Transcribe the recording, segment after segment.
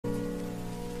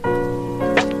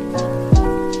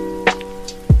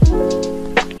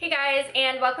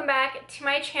welcome back to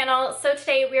my channel. So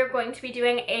today we are going to be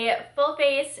doing a full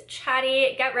face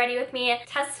chatty get ready with me,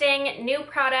 testing new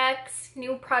products,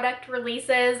 new product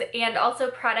releases, and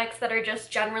also products that are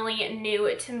just generally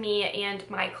new to me and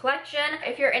my collection.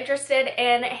 If you're interested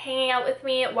in hanging out with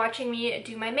me, watching me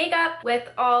do my makeup with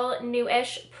all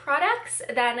newish products,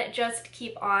 then just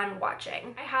keep on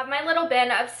watching. I have my little bin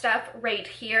of stuff right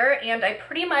here, and I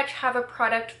pretty much have a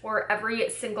product for every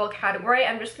single category.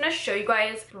 I'm just gonna show you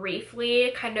guys briefly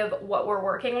kind of what we're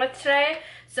working with today.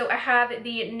 So I have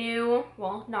the new,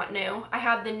 well, not new, I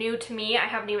have the new to me, I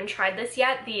haven't even tried this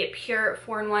yet, the PUR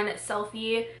 4-in-1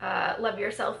 Selfie, Love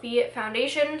Your Selfie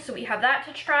foundation. So we have that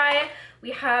to try.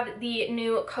 We have the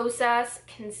new Kosas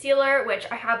concealer, which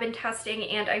I have been testing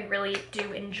and I really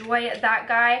do enjoy that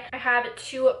guy. I have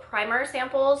 2 primer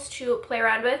samples to play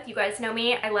around with. You guys know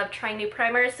me, I love trying new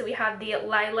primers. So we have the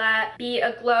Lila Be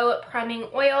a Glow priming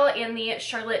oil and the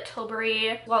Charlotte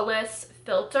Tilbury Flawless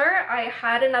filter. I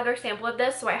had another sample of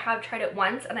this, so I have tried it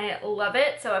once and I love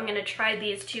it, so I'm gonna try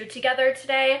these 2 together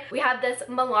today. We have this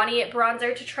Milani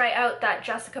bronzer to try out that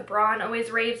Jessica Braun always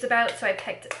raves about, so I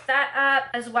picked that up,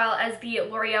 as well as the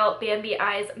L'Oreal Bambi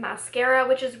Eyes mascara,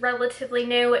 which is relatively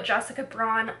new. Jessica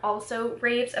Braun also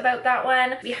raves about that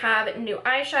one. We have new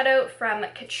eyeshadow from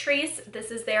Catrice. This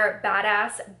is their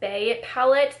Badass Bay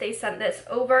palette. They sent this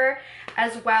over,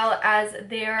 as well as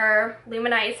their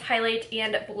Luminize Highlight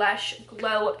and Blush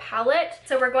Glow palette.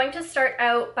 So we're going to start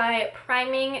out by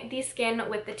priming the skin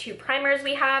with the 2 primers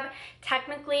we have.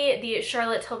 Technically, the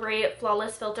Charlotte Tilbury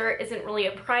Flawless filter isn't really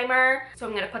a primer, so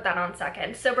I'm going to put that on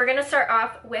second. So we're going to start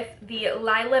off with the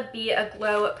Lila Be a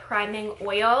Glow priming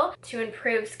oil to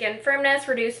improve skin firmness,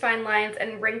 reduce fine lines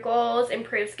and wrinkles,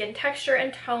 improve skin texture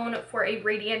and tone for a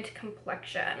radiant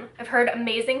complexion. I've heard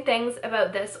amazing things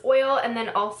about this oil, and then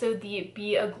also the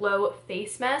Be a Glow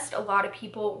face mist. A lot of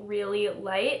people really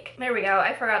like. There we go.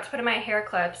 I forgot to put in my hair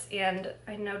clips, and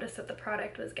I noticed that the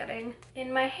product was getting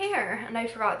in my hair, and I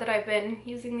forgot that I've been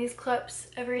using these clips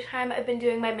every time I've been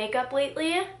doing my makeup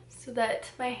lately so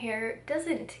that my hair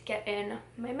doesn't get in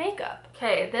my makeup.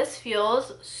 Okay, this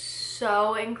feels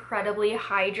so incredibly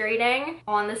hydrating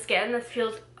on the skin. This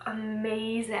feels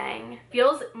amazing.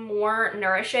 Feels more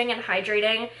nourishing and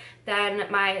hydrating than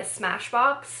my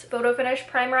Smashbox Photo Finish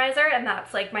Primerizer, and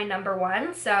that's like my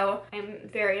 #1, so I'm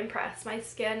very impressed. My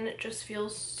skin just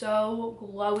feels so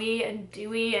glowy and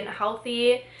dewy and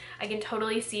healthy. I can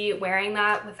totally see wearing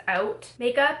that without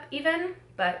makeup even,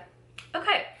 but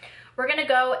okay. We're gonna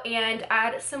go and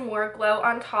add some more glow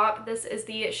on top. This is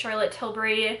the Charlotte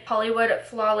Tilbury Hollywood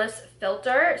Flawless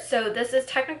filter. So this is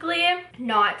technically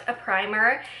not a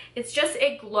primer. It's just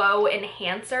a glow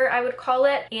enhancer, I would call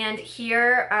it. And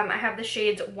here I have the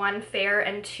shades 1 Fair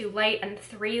and 2 Light and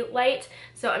 3 Light.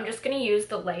 So I'm just gonna use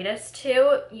the lightest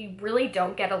 2. You really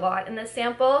don't get a lot in this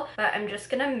sample, but I'm just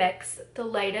gonna mix the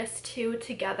lightest 2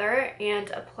 together and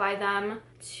apply them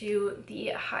to the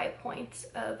high points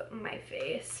of my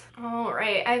face. All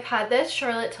right, I've had this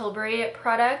Charlotte Tilbury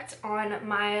product on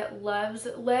my loves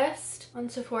list on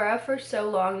Sephora for so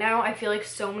long now. I feel like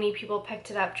so many people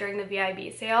picked it up during the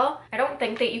VIB sale. I don't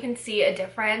think that you can see a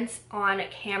difference on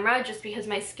camera just because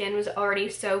my skin was already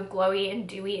so glowy and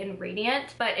dewy and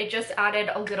radiant, but it just added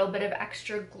a little bit of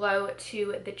extra glow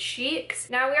to the cheeks.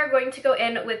 Now we are going to go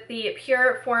in with the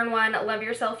PUR 4-in-1 Love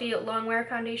Your Selfie Longwear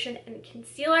Foundation and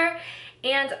Concealer.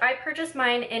 And I purchased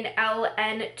mine in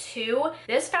LN2.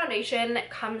 This foundation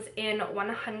comes in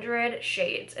 100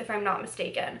 shades, if I'm not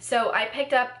mistaken. So I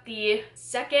picked up the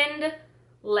second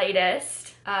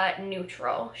lightest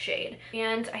neutral shade,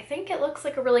 and I think it looks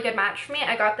like a really good match for me.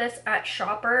 I got this at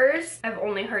Shoppers. I've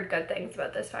only heard good things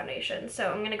about this foundation,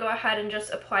 so I'm gonna go ahead and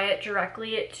just apply it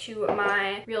directly to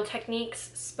my Real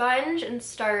Techniques sponge and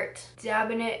start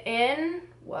dabbing it in.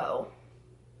 Whoa.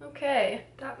 Okay,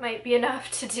 that might be enough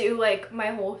to do like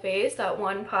my whole face, that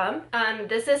one pump.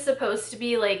 This is supposed to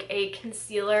be like a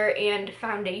concealer and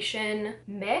foundation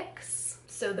mix,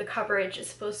 so the coverage is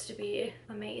supposed to be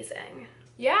amazing.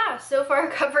 Yeah, so far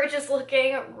coverage is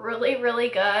looking really, really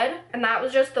good. And that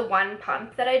was just the one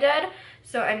pump that I did.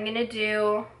 So I'm gonna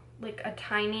do like a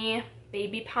tiny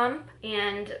baby pump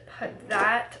and put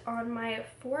that on my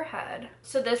forehead.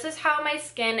 So this is how my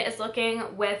skin is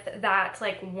looking with that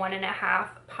like 1.5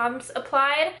 pumps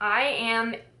applied. I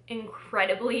am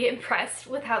incredibly impressed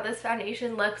with how this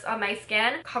foundation looks on my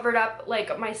skin. Covered up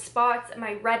like my spots and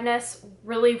my redness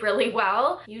really, really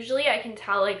well. Usually I can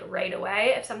tell like right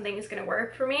away if something is gonna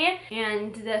work for me,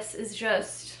 and this is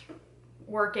just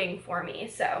working for me,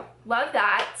 so love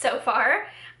that so far.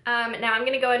 Now I'm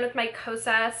going to go in with my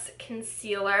Kosas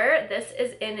concealer. This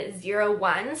is in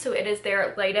 01, so it is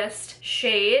their lightest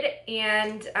shade,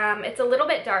 and it's a little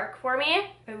bit dark for me.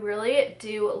 I really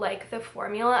do like the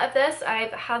formula of this.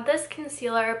 I've had this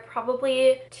concealer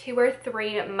probably 2 or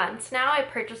 3 months now. I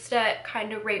purchased it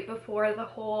kind of right before the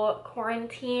whole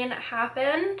quarantine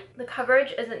happened. The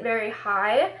coverage isn't very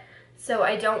high, so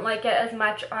I don't like it as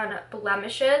much on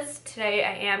blemishes. Today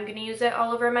I am going to use it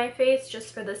all over my face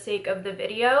just for the sake of the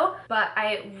video, but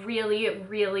I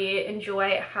really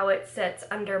enjoy how it sits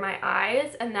under my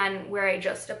eyes, and then where I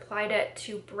just applied it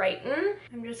to brighten.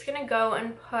 I'm just going to go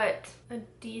and put a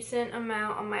decent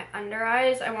amount on my under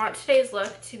eyes. I want today's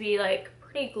look to be like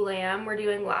pretty glam. We're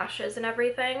doing lashes and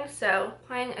everything, so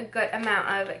applying a good amount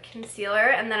of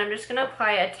concealer, and then I'm just gonna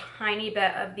apply a tiny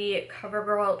bit of the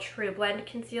CoverGirl True Blend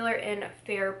concealer in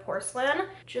Fair Porcelain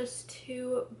just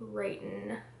to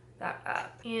brighten that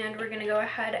up. And we're gonna go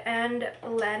ahead and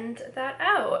blend that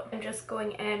out. I'm just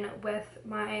going in with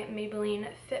my Maybelline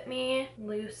Fit Me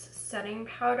loose setting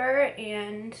powder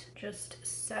and just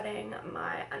setting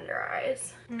my under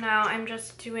eyes. Now I'm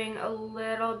just doing a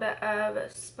little bit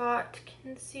of spot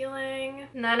concealing,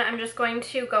 and then I'm just going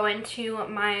to go into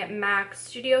my MAC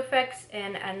Studio Fix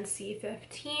in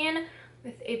NC15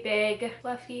 with a big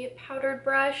fluffy powdered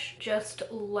brush. Just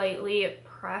lightly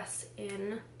press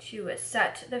in to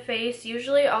set the face.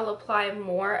 Usually I'll apply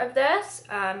more of this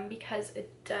because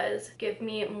it does give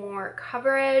me more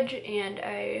coverage, and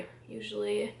I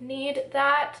usually need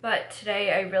that, but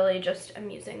today I really just am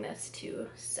using this to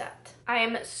set. I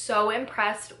am so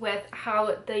impressed with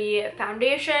how the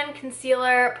foundation,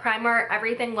 concealer, primer,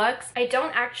 everything looks. I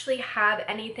don't actually have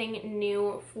anything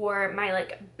new for my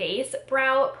like base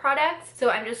brow products, so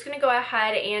I'm just gonna go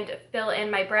ahead and fill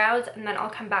in my brows, and then I'll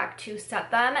come back to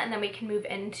set them, and then we can move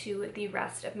into the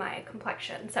rest of my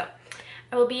complexion. So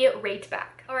I will be right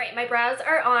back. All right, my brows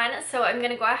are on, so I'm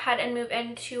gonna go ahead and move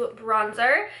into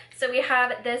bronzer. So we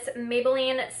have this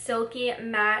Maybelline Silky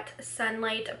Matte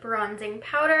Sunlight Bronzing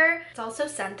Powder. It's also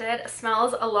scented. It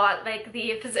smells a lot like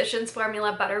the Physicians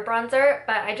Formula Butter Bronzer,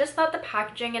 but I just thought the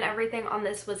packaging and everything on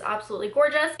this was absolutely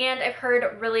gorgeous, and I've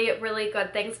heard really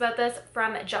good things about this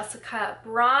from Jessica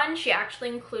Braun. She actually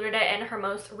included it in her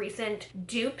most recent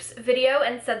dupes video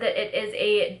and said that it is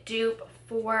a dupe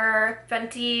for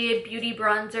Fenty Beauty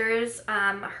bronzers,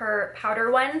 her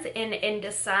powder ones in the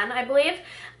Sun, I believe.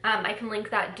 I can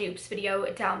link that dupes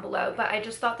video down below, but I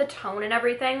just thought the tone and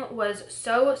everything was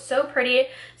so pretty.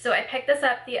 So I picked this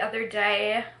up the other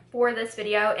day for this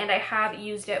video, and I have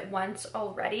used it once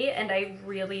already, and I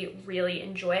really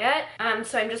enjoy it.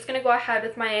 So I'm just gonna go ahead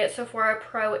with my Sephora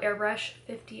Pro Airbrush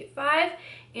 55,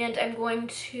 and I'm going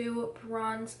to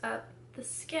bronze up the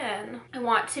skin. I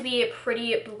want to be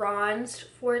pretty bronzed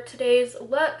for today's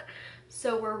look,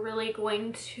 so we're really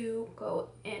going to go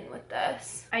in with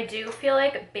this. I do feel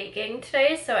like baking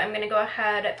today, so I'm gonna go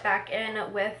ahead back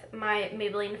in with my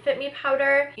Maybelline Fit Me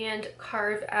powder and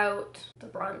carve out the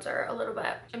bronzer a little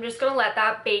bit. I'm just gonna let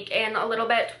that bake in a little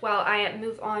bit while I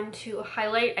move on to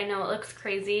highlight. I know it looks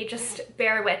crazy, just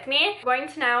bear with me. I'm going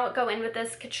to now go in with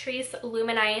this Catrice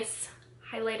Luminice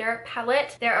highlighter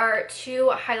palette. There are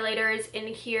 2 highlighters in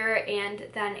here and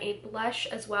then a blush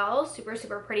as well. Super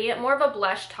pretty. More of a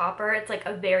blush topper. It's like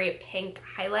a very pink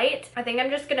highlight. I think I'm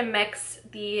just gonna mix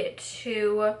the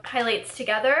 2 highlights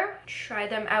together, try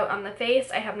them out on the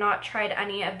face. I have not tried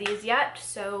any of these yet,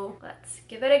 so let's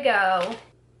give it a go.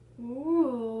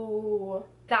 Ooh.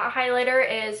 That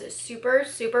highlighter is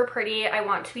super pretty. I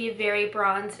want to be very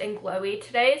bronzed and glowy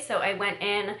today, so I went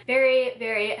in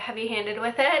very heavy-handed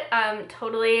with it.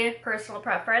 Totally personal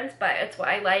preference, but it's what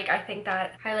I like. I think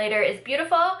that highlighter is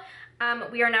beautiful.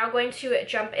 We are now going to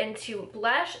jump into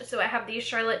blush. So I have the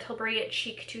Charlotte Tilbury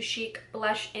Cheek to Chic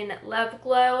blush in Love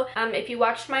Glow. If you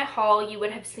watched my haul, you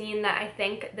would have seen that I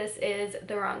think this is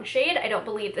the wrong shade. I don't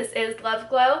believe this is Love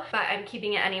Glow, but I'm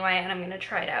keeping it anyway, and I'm going to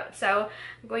try it out. So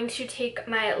I'm going to take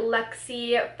my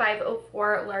Luxie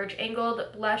 504 large angled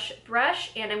blush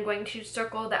brush, and I'm going to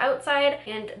circle the outside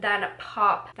and then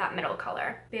pop that middle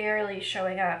color. Barely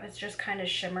showing up. It's just kind of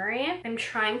shimmery. I'm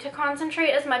trying to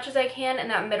concentrate as much as I can in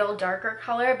that middle darker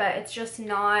color, but it's just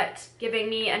not giving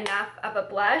me enough of a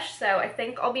blush, so I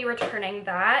think I'll be returning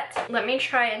that. Let me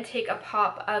try and take a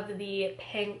pop of the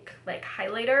pink like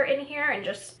highlighter in here and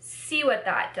just see what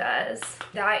that does.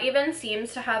 That even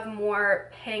seems to have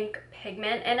more pink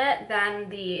pigment in it than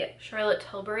the Charlotte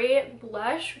Tilbury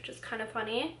blush, which is kind of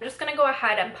funny. I'm just gonna go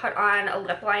ahead and put on a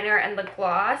lip liner and the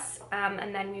gloss,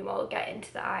 and then we will get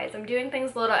into the eyes. I'm doing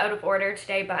things a little out of order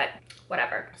today, but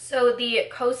whatever. So the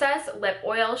Kosas lip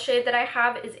oil shade that I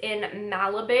have is in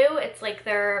Malibu. It's like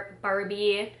their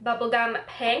Barbie bubblegum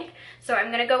pink. So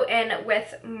I'm gonna go in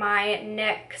with my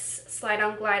NYX Slide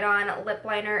On Glide On lip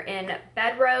liner in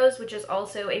Bed Rose, which is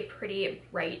also a pretty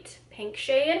bright pink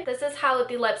shade. This is how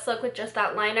the lips look with just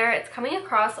that liner. It's coming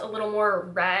across a little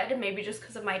more red, maybe just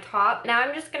because of my top. Now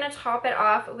I'm just gonna top it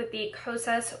off with the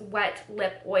Kosas Wet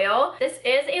Lip Oil. This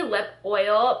is a lip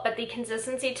oil, but the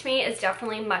consistency to me is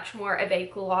definitely much more of a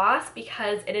gloss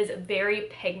because it is very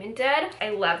pigmented. I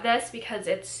love this because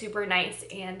it's super nice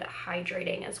and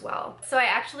hydrating as well. So I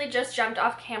actually just jumped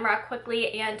off camera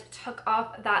quickly and took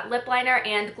off that lip liner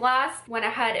and gloss, went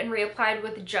ahead and reapplied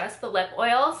with just the lip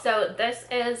oil. So this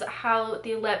is how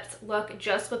the lips look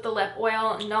just with the lip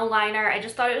oil, no liner. I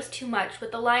just thought it was too much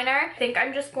with the liner. I think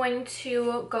I'm just going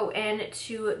to go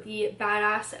into the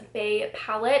Badass Bay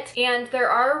palette, and there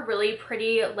are really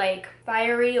pretty like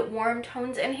fiery warm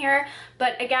tones in here,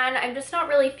 but again, I'm just not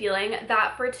really feeling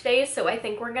that for today, so I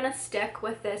think we're gonna stick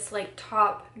with this like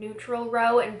top neutral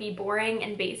row and be boring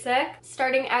and basic.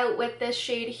 Starting out with this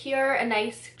shade here, a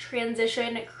nice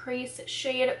transition crease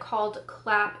shade called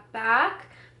Clap Back.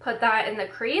 Put that in the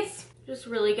crease. Just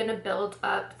really gonna build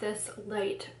up this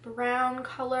light brown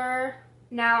color.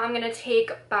 Now I'm gonna take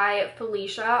by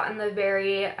Felicia on the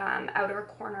very outer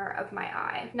corner of my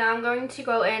eye. Now I'm going to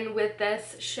go in with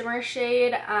this shimmer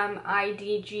shade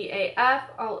IDGAF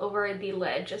all over the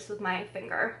lid just with my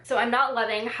finger. So I'm not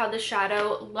loving how the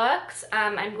shadow looks.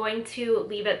 I'm going to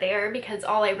leave it there because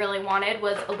all I really wanted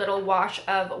was a little wash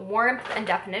of warmth and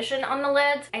definition on the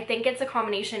lids. I think it's a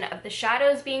combination of the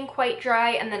shadows being quite dry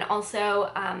and then also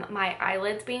my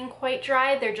eyelids being quite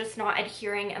dry. They're just not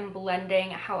adhering and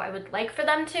blending how I would like for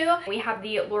them to. We have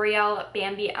the L'Oreal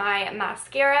Bambi Eye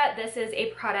Mascara. This is a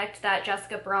product that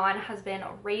Jessica Braun has been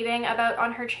raving about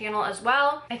on her channel as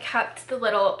well. I kept the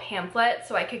little pamphlet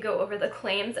so I could go over the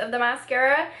claims of the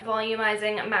mascara.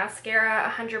 Volumizing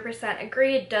mascara, 100%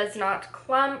 agreed, does not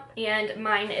clump, and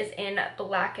mine is in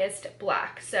Blackest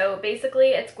Black. So basically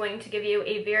it's going to give you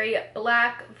a very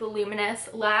black, voluminous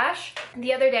lash.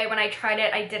 The other day when I tried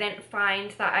it, I didn't find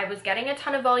that I was getting a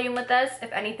ton of volume with this.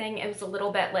 If anything, it was a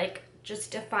little bit like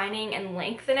just defining and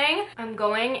lengthening. I'm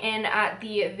going in at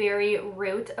the very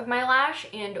root of my lash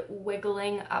and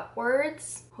wiggling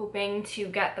upwards, hoping to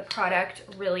get the product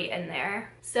really in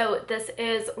there. So this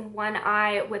is one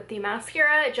eye with the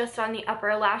mascara just on the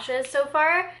upper lashes so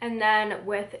far, and then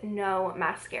with no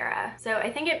mascara. So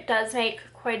I think it does make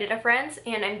quite a difference,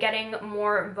 and I'm getting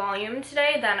more volume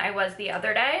today than I was the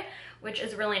other day, which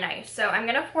is really nice. So I'm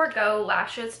gonna forego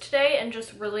lashes today and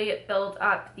just really build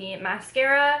up the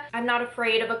mascara. I'm not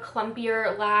afraid of a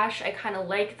clumpier lash. I kind of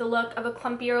like the look of a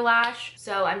clumpier lash.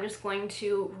 So I'm just going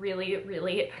to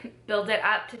really build it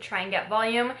up to try and get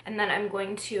volume. And then I'm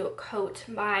going to coat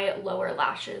my lower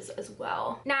lashes as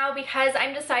well. Now, because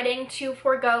I'm deciding to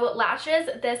forego lashes,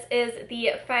 this is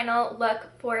the final look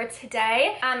for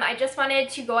today. I just wanted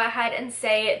to go ahead and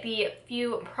say the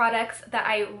few products that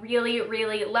I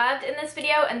really loved in this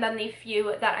video, and then the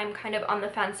few that I'm kind of on the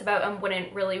fence about and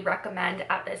wouldn't really recommend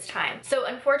at this time. So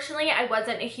unfortunately, I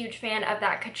wasn't a huge fan of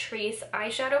that Catrice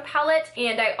eyeshadow palette,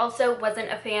 and I also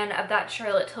wasn't a fan of that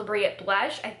Charlotte Tilbury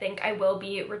blush. I think I will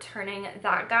be returning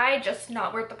that guy, just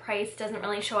not worth the price, doesn't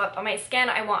really show up on my skin.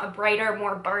 I want a brighter,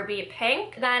 more Barbie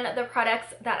pink. Then the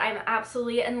products that I'm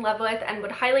absolutely in love with and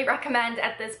would highly recommend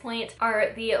at this point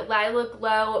are the Lila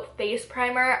Glow face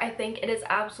primer. I think it is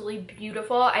absolutely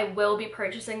beautiful. I will be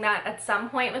purchasing that at some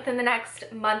point within the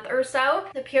next month or so.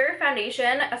 The PUR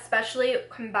foundation, especially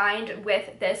combined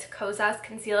with this Kosas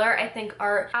concealer, I think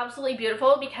are absolutely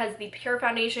beautiful because the PUR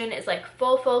foundation is like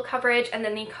full coverage, and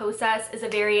then the Kosas is a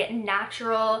very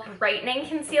natural brightening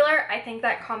concealer. I think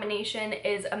that combination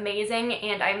is amazing,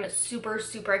 and I'm super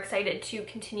excited to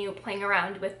continue playing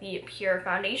around with the PUR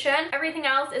foundation. Everything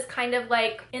else is kind of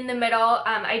like in the middle.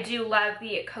 I do love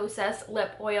the Kosas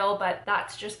lip oil, but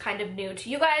that's just kind of new to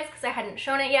you guys because I hadn't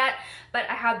shown it yet, but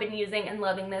I have been using and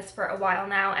loving this for a while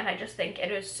now, and I just think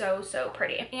it is so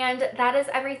pretty. And that is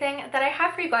everything that I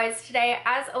have for you guys today.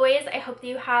 As always, I hope that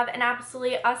you have an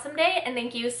absolutely awesome day, and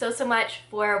thank you so much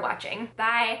for watching.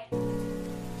 Bye!